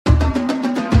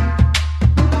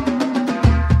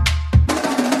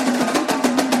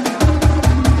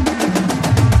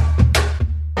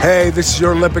Hey, this is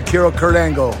your Olympic hero, Kurt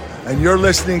Angle, and you're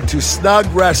listening to Snug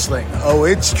Wrestling. Oh,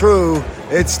 it's true.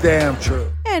 It's damn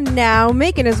true. And now,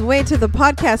 making his way to the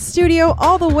podcast studio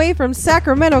all the way from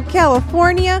Sacramento,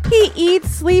 California, he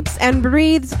eats, sleeps, and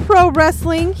breathes pro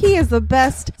wrestling. He is the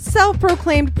best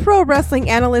self-proclaimed pro wrestling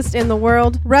analyst in the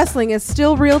world. Wrestling is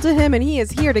still real to him, and he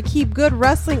is here to keep good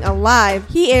wrestling alive.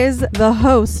 He is the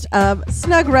host of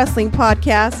Snug Wrestling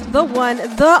Podcast, the one,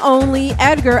 the only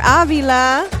Edgar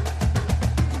Avila.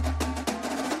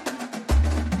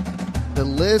 The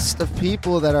list of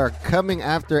people that are coming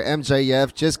after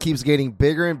MJF just keeps getting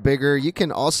bigger and bigger. You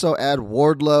can also add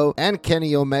Wardlow and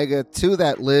Kenny Omega to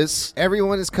that list.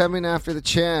 Everyone is coming after the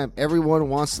champ. Everyone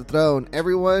wants the throne.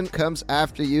 Everyone comes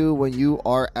after you when you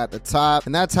are at the top,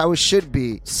 and that's how it should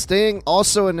be. Sting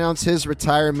also announced his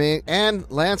retirement, and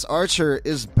Lance Archer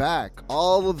is back.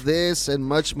 All of this and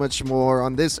much, much more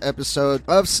on this episode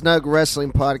of Snug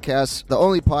Wrestling Podcast, the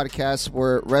only podcast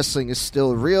where wrestling is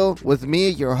still real. With me,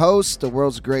 your host, the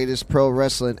world's greatest pro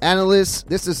wrestling analyst.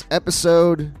 This is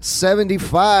episode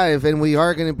 75, and we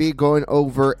are going to be going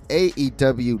over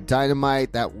AEW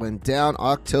Dynamite that went down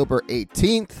October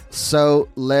 18th. So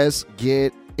let's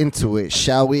get into it,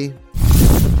 shall we?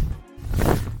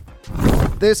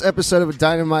 This episode of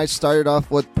Dynamite started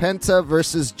off with Penta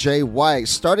versus Jay White.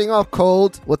 Starting off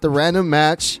cold with the random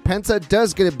match. Penta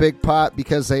does get a big pop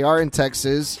because they are in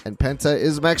Texas, and Penta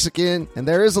is Mexican, and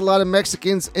there is a lot of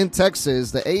Mexicans in Texas.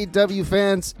 The AEW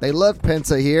fans, they love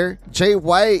Penta here. Jay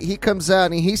White, he comes out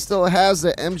and he still has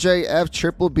the MJF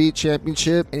Triple B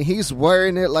Championship, and he's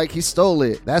wearing it like he stole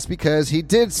it. That's because he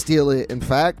did steal it, in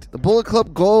fact. The Bullet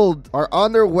Club Gold are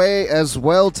on their way as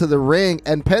well to the ring,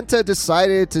 and Penta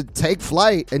decided to take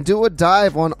flight and do a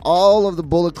dive on all of the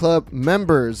Bullet Club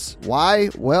members. Why?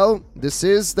 Well, this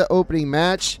is the opening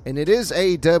match, and it is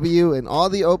AEW, and all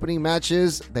the opening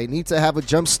matches, they need to have a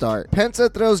jump start.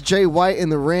 Penta throws Jay White in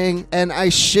the ring, and I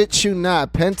shit you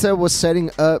not, Penta was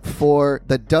setting up for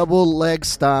the double leg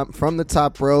stomp from the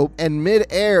top rope, and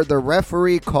mid-air, the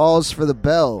referee calls for the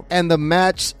bell, and the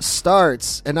match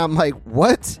starts, and I'm like,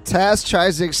 what? Taz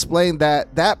tries to explain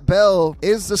that that bell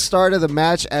is the start of the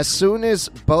match. As soon as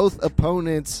both opponents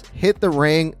hit the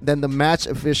ring, then the match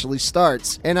officially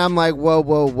starts. And I'm like,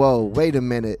 whoa, wait a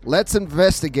minute. Let's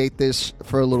investigate this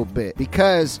for a little bit.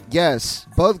 Because, yes,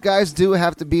 both guys do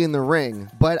have to be in the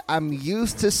ring, but I'm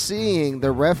used to seeing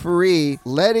the referee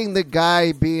letting the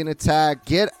guy being attacked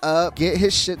get up, get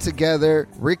his shit together,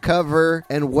 recover,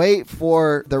 and wait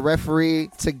for the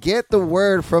referee to get the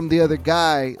word from the other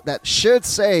guy that should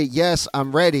say, yes,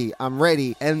 I'm ready,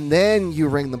 and then you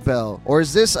ring the bell. Or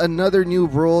is this another new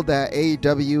rule that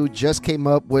AEW just came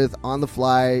up with on the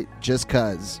fly just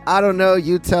cuz? I don't know,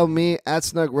 you tell me at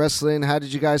Snug Wrestling. How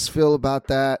did you guys feel about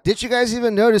that? Did you guys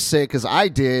even notice it? Because I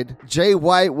did. Jay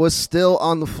White was still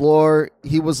on the floor.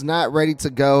 He was not ready to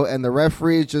go, and the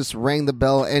referee just rang the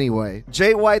bell anyway.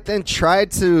 Jay White then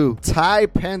tried to tie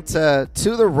Penta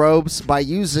to the ropes by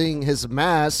using his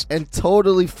mask and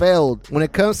totally failed. When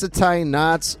it comes to tying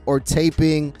knots or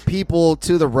taping people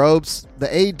to the ropes, the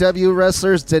AEW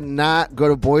wrestlers did not go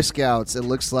to Boy Scouts, it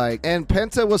looks like. And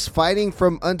Penta was fighting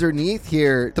from underneath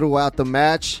here throughout the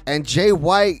match, and Jay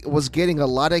White was getting a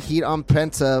lot of heat on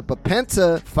Penta, but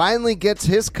Penta finally gets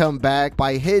his comeback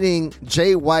by hitting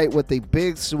Jay White with a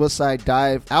big suicide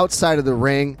dive outside of the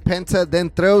ring. Penta then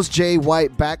throws Jay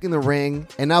White back in the ring,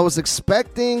 and I was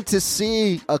expecting to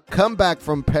see a comeback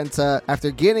from Penta after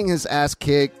getting his ass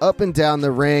kicked up and down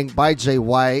the ring by Jay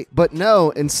White, but no,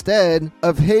 instead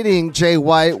of hitting Jay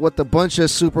White with a bunch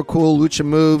of super cool lucha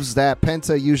moves that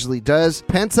Penta usually does,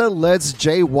 Penta lets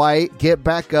Jay White get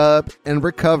back up and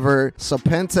recover so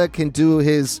Penta can do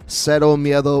his Cero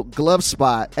Miedo glove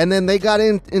spot. And then they got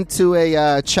into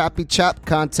a choppy chop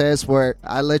contest where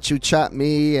I let you chop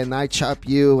me and I chop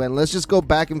you, and let's just go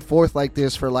back and forth like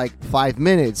this for like 5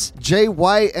 minutes. Jay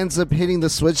White ends up hitting the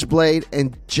switchblade,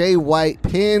 and Jay White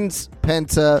pins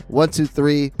Penta. 1, 2,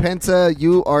 3. Penta,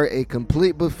 you are a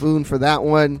complete buffoon for that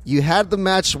one. You had the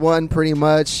match won pretty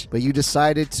much, but you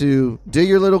decided to do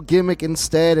your little gimmick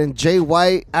instead. And Jay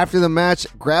White, after the match,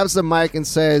 grabs the mic and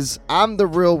says, I'm the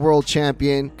real world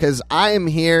champion because I am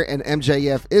here and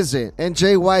MJF isn't. And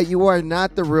Jay White, you are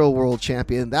not the real world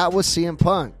champion. That was CM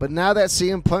Punk. But now that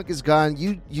CM Punk is gone,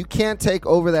 you can't take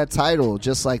over that title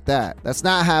just like that. That's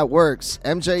not how it works.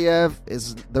 MJF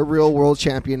is the real world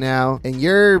champion now, and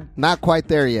you're not not quite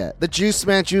there yet. The Juice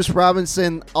Man, Juice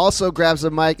Robinson, also grabs a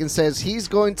mic and says he's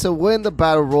going to win the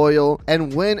Battle Royal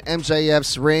and win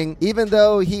MJF's ring, even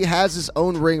though he has his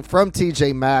own ring from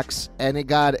TJ Maxx, and it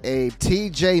got a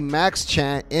TJ Maxx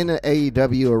chant in an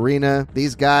AEW arena.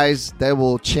 These guys, they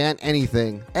will chant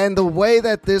anything. And the way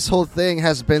that this whole thing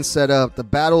has been set up, the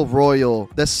Battle Royal,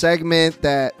 the segment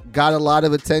that got a lot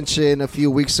of attention a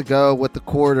few weeks ago with the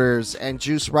quarters, and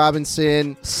Juice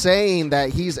Robinson saying that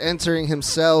he's entering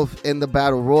himself in the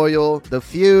Battle Royal, the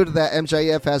feud that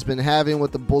MJF has been having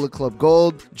with the Bullet Club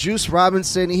Gold. Juice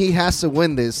Robinson, he has to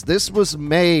win this. This was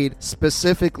made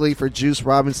specifically for Juice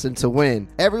Robinson to win.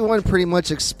 Everyone pretty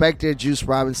much expected Juice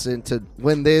Robinson to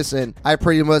win this, and I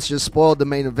pretty much just spoiled the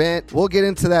main event. We'll get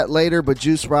into that later, but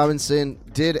Juice Robinson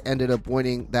ended up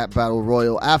winning that Battle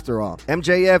Royal after all.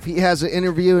 MJF, he has an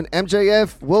interview, and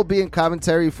MJF will be in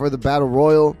commentary for the Battle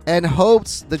Royal and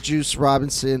hopes the Juice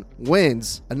Robinson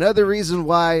wins. Another reason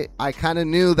why I kind of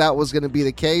knew that was going to be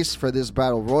the case for this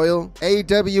Battle Royal.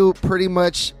 AEW pretty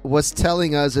much was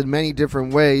telling us in many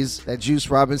different ways that Juice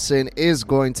Robinson is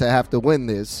going to have to win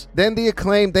this. Then the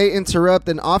Acclaim, they interrupt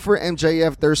and offer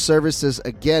MJF their services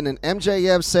again, and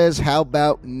MJF says, how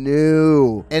about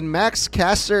no? And Max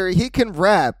Caster, he can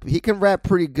rap. He can rap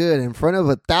pretty good in front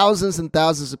of thousands and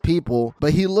thousands of people,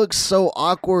 but he looks so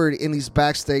awkward in these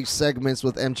backstage segments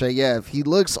with MJF. He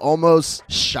looks almost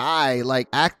shy, like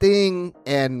acting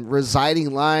and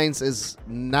reciting lines is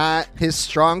not his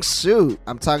strong suit.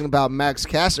 I'm talking about Max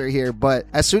Caster here, but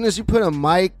as soon as you put a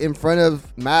mic in front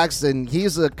of Max, then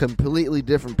he's a completely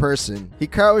different person.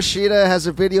 Hikaru Shida has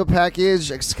a video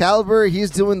package. Excalibur,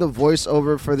 he's doing the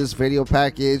voiceover for this video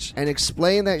package and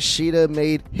explained that Shida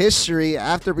made history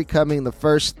after becoming the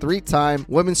first 3-time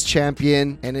women's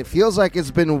champion, and it feels like it's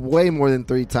been way more than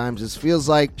 3 times. It feels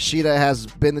like Shida has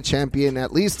been the champion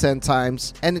at least 10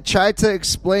 times, and it tried to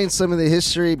explain some of the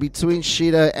history between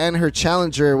Shida and her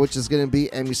challenger, which is going to be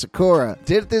Emi Sakura.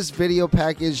 Did this video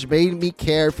package made me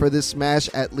care for this match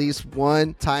at least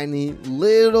one tiny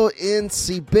little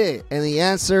incy bit? And the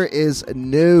answer is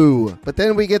no. But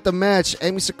then we get the match,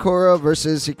 Emi Sakura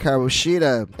versus Hikaru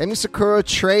Shida. Emi Sakura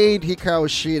trained Hikaru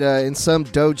Shida in some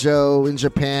dojo in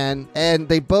Japan, and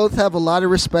they both have a lot of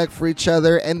respect for each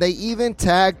other, and they even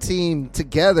tag team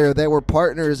together. They were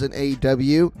partners in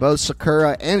AEW, both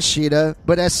Sakura and Shida.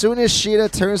 But as soon as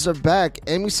Shida turns her back,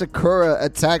 Emi Sakura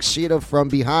attacks Shida from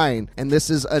behind, and this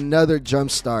is another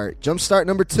jumpstart. Jumpstart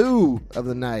number 2 of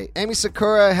the night. Emi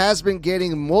Sakura has been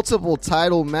getting multiple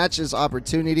title matches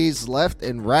opportunities left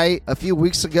and right. A few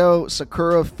weeks ago,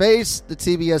 Sakura faced the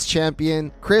TBS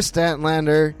champion Chris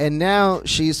Statlander, and now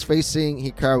she's facing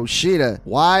Hikaru Shida.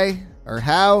 Why? Or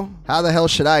how? How the hell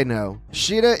should I know?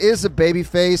 Shida is a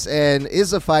babyface and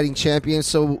is a fighting champion,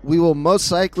 so we will most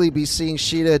likely be seeing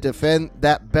Shida defend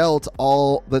that belt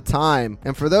all the time.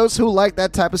 And for those who like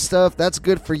that type of stuff, that's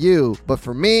good for you. But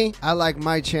for me, I like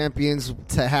my champions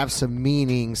to have some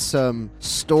meaning, some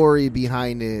story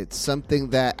behind it, something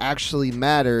that actually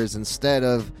matters instead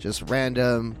of just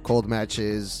random cold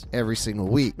matches every single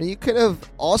week. And you could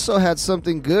have also had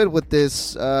something good with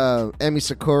this Emi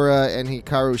Sakura and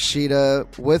Hikaru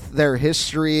Shida with their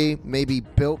history, maybe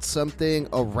built something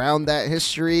around that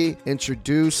history,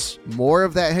 introduce more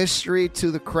of that history to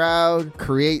the crowd,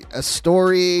 create a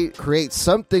story, create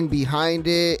something behind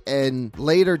it, and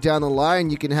later down the line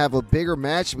you can have a bigger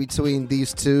match between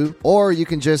these two, or you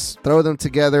can just throw them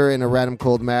together in a random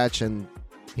cold match and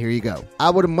here you go. I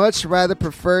would much rather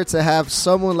prefer to have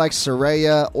someone like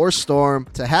Saraya or Storm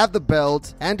to have the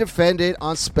belt and defend it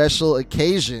on special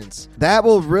occasions. That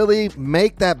will really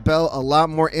make that belt a lot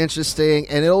more interesting,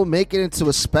 and it'll make it into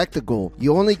a spectacle.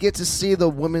 You only get to see the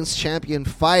women's champion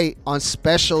fight on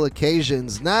special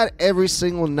occasions, not every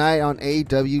single night on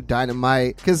AEW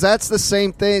Dynamite, because that's the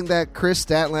same thing that Chris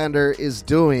Statlander is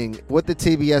doing with the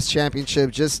TBS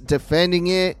championship, just defending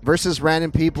it versus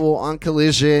random people on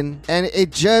Collision, and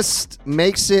it just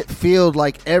makes it feel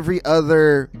like every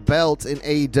other belt in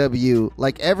AEW,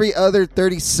 like every other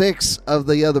 36 of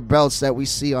the other belts that we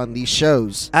see on these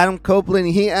shows. Adam Copeland,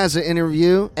 he has an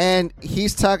interview, and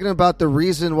he's talking about the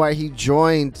reason why he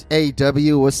joined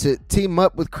AEW was to team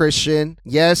up with Christian.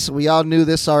 Yes, we all knew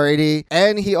this already.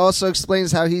 And he also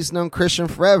explains how he's known Christian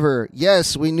forever.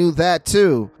 Yes, we knew that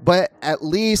too. But at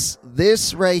least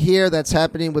this right here that's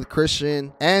happening with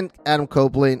Christian and Adam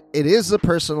Copeland, it is a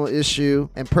personal issue,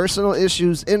 and personal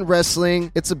issues in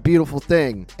wrestling, it's a beautiful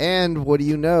thing. And what do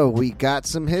you know? We got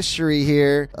some history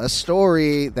here, a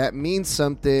story that means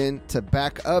something to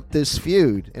back up this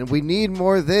feud, and we need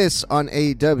more of this on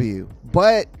AEW.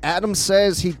 But Adam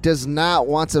says he does not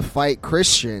want to fight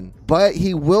Christian, but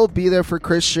he will be there for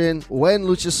Christian when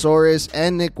Luchasaurus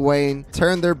and Nick Wayne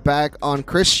turn their back on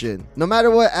Christian. No matter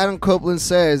what Adam Copeland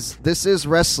says, this is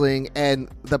wrestling, and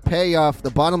the payoff, the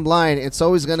bottom line, it's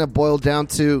always going to boil down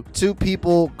to two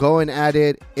people going at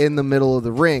it in the middle of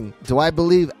the ring. Do I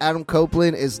believe Adam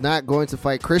Copeland is not going to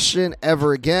fight Christian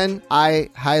ever again? I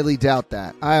highly doubt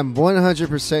that. I am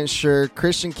 100% sure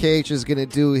Christian Cage is going to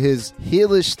do his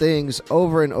heelish things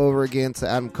over and over again to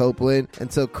Adam Copeland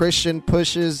until Christian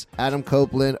pushes Adam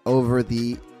Copeland over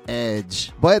the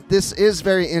edge. But this is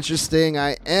very interesting.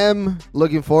 I am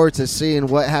looking forward to seeing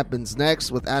what happens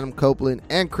next with Adam Copeland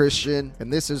and Christian,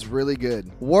 and this is really good.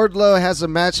 Wardlow has a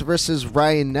match versus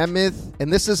Ryan Nemeth,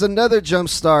 and this is another jump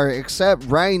star, except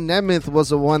Ryan Nemeth was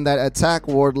the one that attacked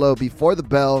Wardlow before the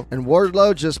bell, and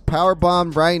Wardlow just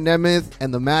powerbombed Ryan Nemeth,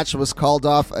 and the match was called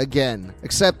off again.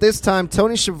 Except this time,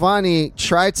 Tony Schiavone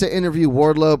tried to interview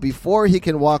Wardlow before he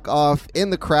can walk off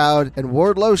in the crowd, and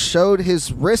Wardlow showed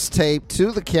his wrist tape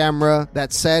to the camera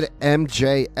that said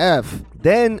MJF.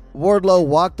 Then Wardlow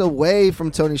walked away from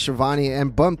Tony Schiavone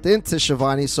and bumped into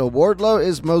Schiavone, so Wardlow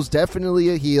is most definitely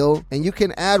a heel, and you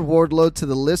can add Wardlow to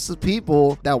the list of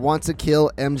people that want to kill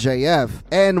MJF.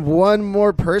 And one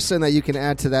more person that you can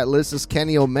add to that list is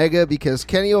Kenny Omega, because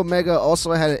Kenny Omega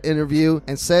also had an interview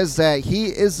and says that he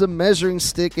is the measuring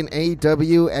stick in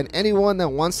AEW, and anyone that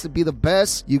wants to be the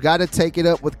best, you got to take it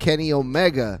up with Kenny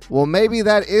Omega. Well, maybe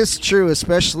that is true,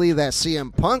 especially that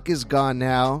CM Punk is gone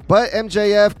now, but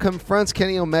MJF confronts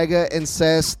Kenny Omega and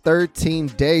says 13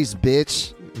 days,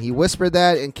 bitch. He whispered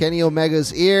that in Kenny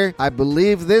Omega's ear. I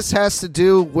believe this has to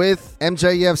do with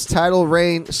MJF's title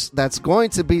reign that's going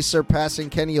to be surpassing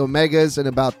Kenny Omega's in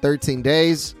about 13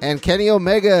 days. And Kenny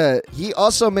Omega, he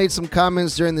also made some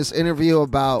comments during this interview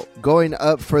about going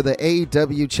up for the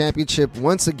AEW championship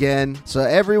once again. So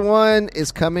everyone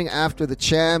is coming after the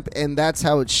champ, and that's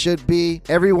how it should be.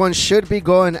 Everyone should be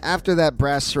going after that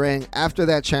brass ring, after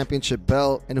that championship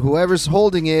belt, and whoever's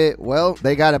holding it, well,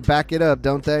 they gotta back it up,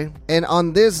 don't they? And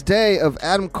on this day of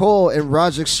Adam Cole and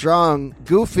Roderick Strong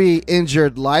goofy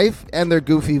injured life and their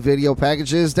goofy video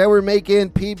packages, they were making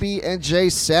PB&J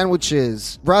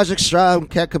sandwiches. Roderick Strong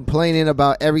kept complaining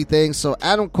about everything, so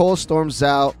Adam Cole storms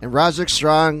out, and Roderick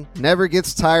Strong never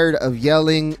gets tired of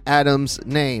yelling Adam's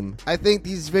name. I think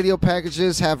these video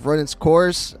packages have run its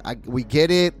course. We get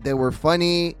it. They were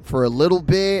funny for a little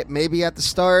bit, maybe at the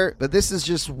start, but this is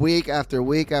just week after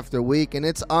week after week, and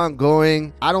it's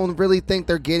ongoing. I don't really think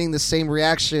they're getting the same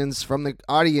reactions from the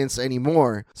audience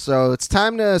anymore. So it's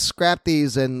time to scrap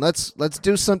these and let's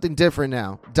do something different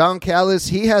now. Don Callis,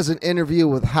 he has an interview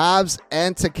with Hobbs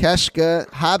and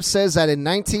Takeshita. Hobbs says that in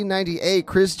 1998,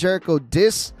 Chris Jericho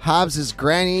dissed Hobbs'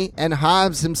 granny and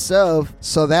Hobbs himself.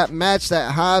 So that match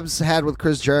that Hobbs had with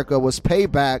Chris Jericho was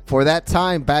payback for that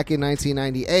time back in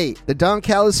 1998. The Don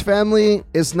Callis family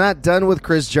is not done with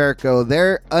Chris Jericho.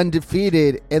 They're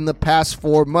undefeated in the past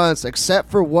 4 months,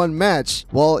 except for one match.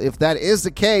 Well, if that is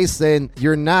the case, then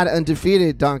you're not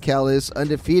undefeated, Don Callis.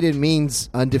 Undefeated means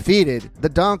undefeated. The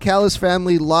Don Callis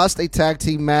family lost a tag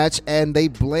team match, and they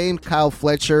blamed Kyle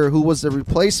Fletcher, who was the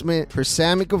replacement for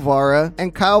Sammy Guevara.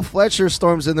 And Kyle Fletcher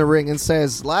storms in the ring and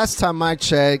says, last time I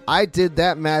checked, I did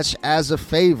that match as a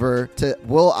favor to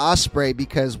Will Ospreay,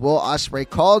 because Will Ospreay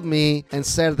called me and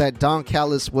said that Don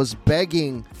Callis was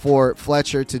begging for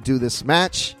Fletcher to do this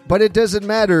match. But it doesn't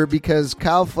matter, because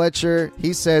Kyle Fletcher,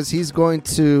 he says he's going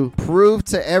to prove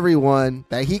to everyone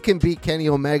that he can beat Kenny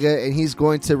Omega, and he's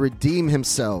going to redeem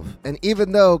himself. And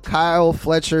even though Kyle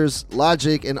Fletcher's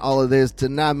logic in all of this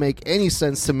did not make any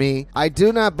sense to me, I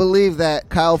do not believe that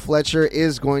Kyle Fletcher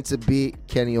is going to beat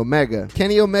Kenny Omega.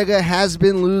 Kenny Omega has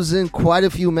been losing quite a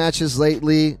few matches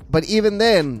lately, but even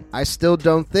then, I still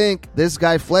don't think this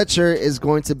guy Fletcher is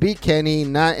going to beat Kenny,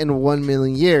 not in 1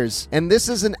 million years. And this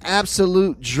is an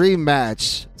absolute dream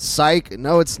match. Psych,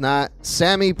 no it's not.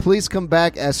 Sammy, please come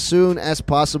back as soon as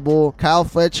possible. Kyle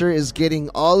Fletcher is getting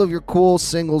all of your cool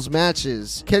singles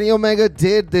matches. Kenny Omega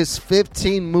did this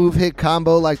 15 move hit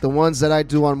combo like the ones that I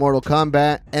do on Mortal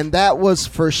Kombat, and that was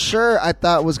for sure I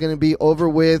thought was going to be over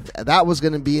with. That was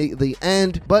going to be the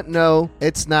end, but no,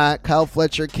 it's not. Kyle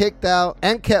Fletcher kicked out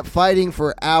and kept fighting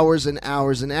for hours and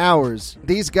hours and hours.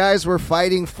 These guys were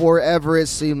fighting forever. It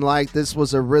seemed like this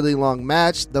was a really long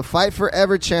match. The fight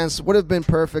forever chance would have been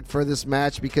perfect for this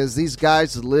match, because these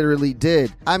guys literally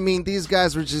did. I mean, these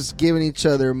guys were just giving each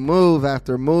other move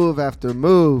after move after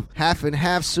move, half and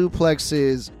half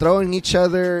suplexes, throwing each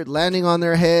other, landing on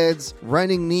their heads,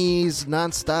 running knees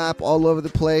nonstop all over the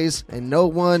place, and no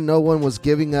one was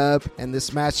giving up. And and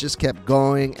this match just kept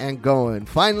going and going.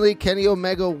 Finally, Kenny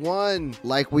Omega won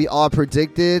like we all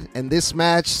predicted, and this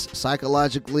match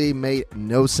psychologically made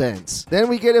no sense. Then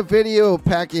we get a video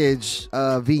package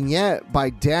vignette by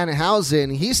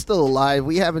Danhausen. He's still alive.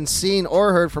 We haven't seen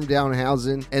or heard from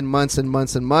Danhausen in months and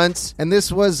months and months, and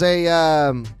this was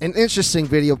an interesting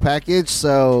video package,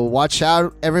 so watch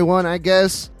out everyone, I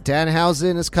guess.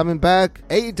 Danhausen is coming back.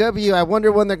 AEW, I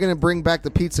wonder when they're going to bring back the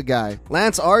pizza guy.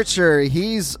 Lance Archer,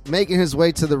 he's making his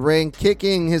way to the ring,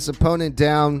 kicking his opponent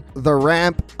down the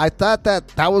ramp. I thought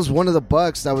that was one of the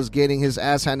Bucks that was getting his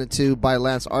ass handed to by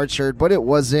Lance Archer, but it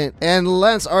wasn't. And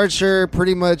Lance Archer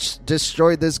pretty much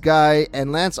destroyed this guy,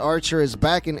 and Lance Archer is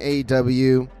back in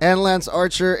AEW, and Lance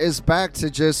Archer is back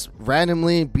to just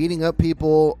randomly beating up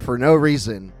people for no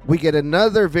reason. We get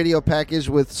another video package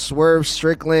with Swerve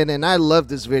Strickland, and I love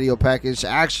this video package,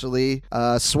 actually.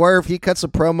 Swerve, he cuts a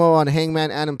promo on Hangman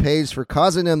Adam Page for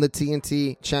causing him the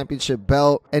TNT Championship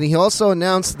belt, and he also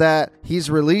announced that he's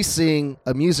releasing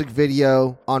a music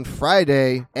video on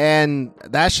Friday, and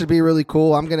that should be really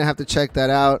cool. I'm gonna have to check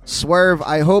that out. Swerve,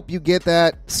 I hope you get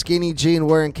that skinny jean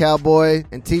wearing cowboy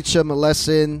and teach him a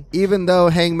lesson, even though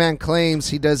Hangman claims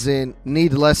he doesn't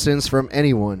need lessons from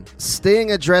anyone.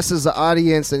 Sting addresses the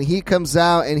audience, and he comes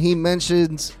out and he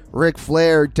mentions Ric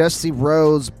Flair, Dusty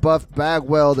Rhodes, Buff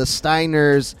Bagwell, the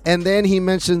Steiners, and then he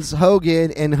mentions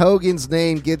Hogan, and Hogan's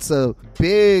name gets a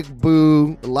big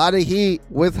boo, a lot of heat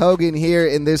with Hogan here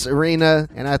in this arena,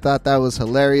 and I thought that was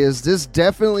hilarious. This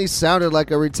definitely sounded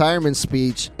like a retirement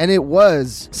speech, and it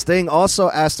was. Sting also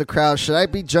asked the crowd, should I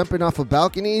be jumping off of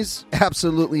balconies?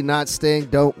 Absolutely not, Sting.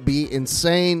 Don't be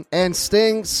insane. And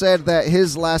Sting said that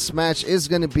his last match is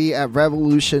going to be at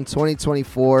Revolution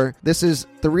 2024. This is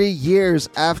 3 years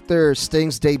after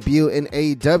Sting's debut in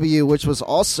AEW, which was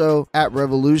also at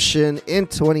Revolution in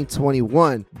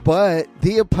 2021. But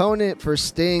the opponent for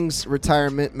Sting's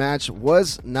retirement match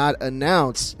was not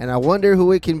announced, and I wonder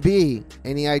who it can be.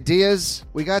 Any ideas?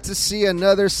 We got to see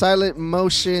another silent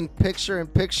motion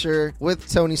picture-in-picture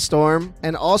with Tony Storm,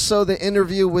 and also the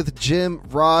interview with Jim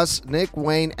Ross, Nick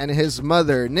Wayne, and his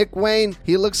mother. Nick Wayne,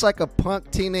 he looks like a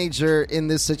punk teenager in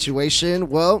this situation.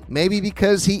 Well, maybe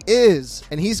because he is.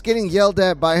 And he's getting yelled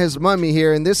at by his mommy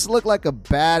here, and this looked like a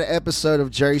bad episode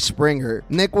of Jerry Springer.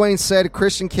 Nick Wayne said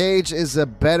Christian Cage is a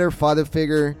better father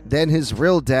figure than his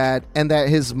real dad, and that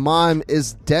his mom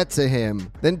is dead to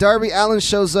him. Then Darby Allin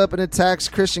shows up and attacks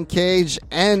Christian Cage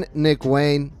and Nick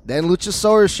Wayne. Then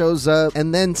Luchasaurus shows up,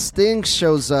 and then Sting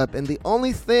shows up, and the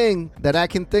only thing that I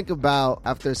can think about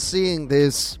after seeing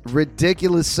this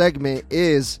ridiculous segment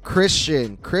is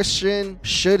Christian. Christian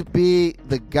should be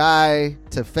the guy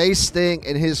to face Sting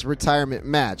in his retirement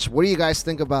match. What do you guys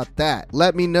think about that?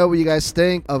 Let me know what you guys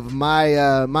think of my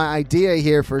idea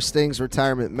here for Sting's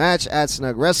retirement match at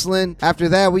Snug Wrestling. After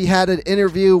that, we had an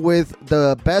interview with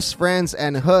the Best Friends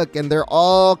and Hook, and they're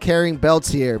all carrying belts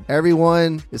here.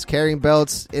 Everyone is carrying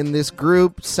belts in this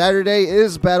group. Saturday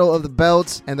is Battle of the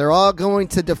Belts, and they're all going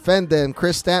to defend them.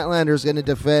 Chris Statlander is going to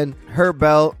defend her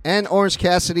belt, and Orange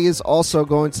Cassidy is also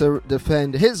going to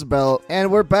defend his belt.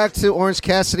 And we're back to Orange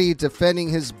Cassidy defending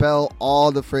his belt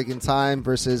all the freaking time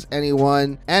versus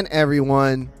anyone and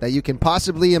everyone that you can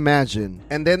possibly imagine.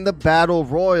 And then the Battle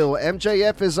Royal.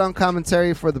 MJF is on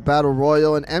commentary for the Battle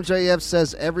Royal, and MJF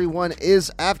says everyone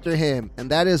is after him, and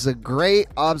that is a great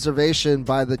observation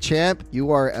by the champ.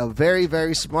 You are a very,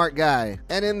 very smart guy.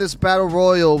 And in this Battle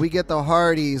Royal, we get the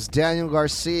Hardys, Daniel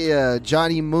Garcia,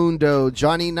 Johnny Mundo,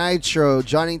 Johnny Nitro,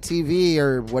 Johnny TV,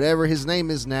 or whatever his name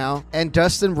is now, and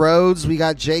Dustin Rhodes. We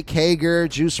got Jake Hager,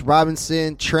 Juice Robinson,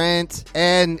 Trent,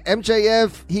 and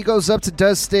MJF, he goes up to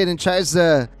Dustin and tries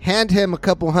to hand him a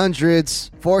couple hundreds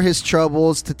for his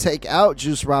troubles to take out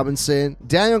Juice Robinson.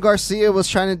 Daniel Garcia was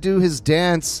trying to do his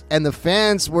dance, and the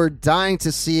fans were dying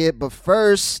to see it, but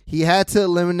first, he had to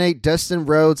eliminate Dustin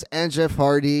Rhodes and Jeff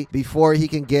Hardy before he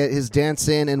can get his dance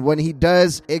in, and when he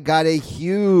does, it got a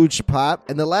huge pop.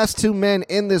 And the last two men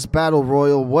in this Battle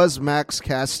Royal was Max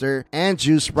Caster and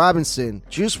Juice Robinson.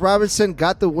 Juice Robinson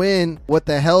got the win with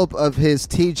the help of his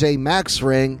TJ Maxx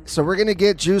ring, so we're gonna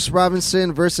get Juice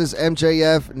Robinson versus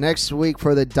MJF next week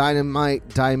for the Dynamite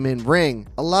Diamond ring.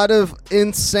 A lot of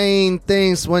insane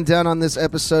things went down on this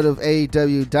episode of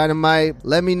AEW Dynamite.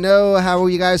 Let me know how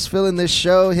you guys feeling this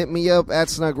show. Hit me up at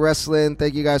Snug Wrestling.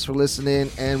 Thank you guys for listening,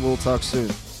 and we'll talk soon.